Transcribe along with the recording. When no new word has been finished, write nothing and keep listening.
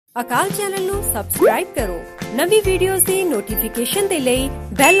अकाल चैनल नू सबसक्राइब करो। नवी वीडियोस दी नोटिफिकेशन दे लई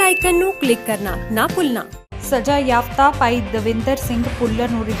बैल आइकन नू क्लिक करना ना भुलना। सजा याफ्ता भाई दविंदर सिंह पुल्लर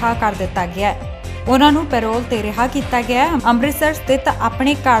नू रिहा कर दिता गया है। उन्हां नू पैरोल ते रिहा किया गया है। अमृतसर स्थित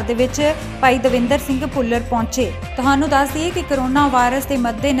अपने घर दे विच भाई दविंदर सिंह पुल्लर पहुंचे। तुहानू दस दईए कि कोरोना वायरस के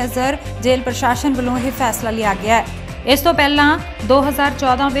मद्देनज़र जेल प्रशासन वालों यह फैसला लिया गया है। इस तो पहला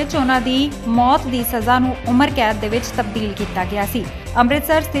 2014 विच उन्हां दी मौत की सज़ा नू उम्र कैद दे विच तब्दील किया गया सी।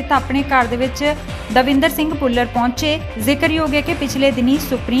 अमृतसर स्थित अपने घर दे विच दविंदर सिंह पुल्लर पहुंचे। जिक्रयोग है कि पिछले दिनी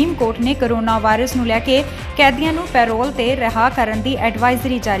सुप्रीम कोर्ट ने कोरोना वायरस नू लैके कैदियां नू पैरोल ते रिहा करन दी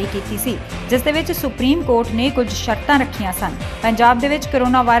एडवाइजरी जारी की सी, जिस दे विच सुप्रीम कोर्ट ने कुछ शर्तां रखियां सन। पंजाब दे विच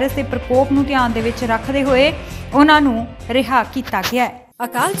कोरोना वायरस के प्रकोप नू ध्यान दे विच रखदे होए उन्हां नू रिहा किया गया है।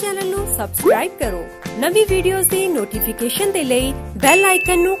 अकाल चैनल नू सबसक्राइब करो। नवी वीडियोस दी नोटिफिकेशन दे लई बैल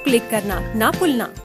आइकन नू क्लिक करना ना भुलना।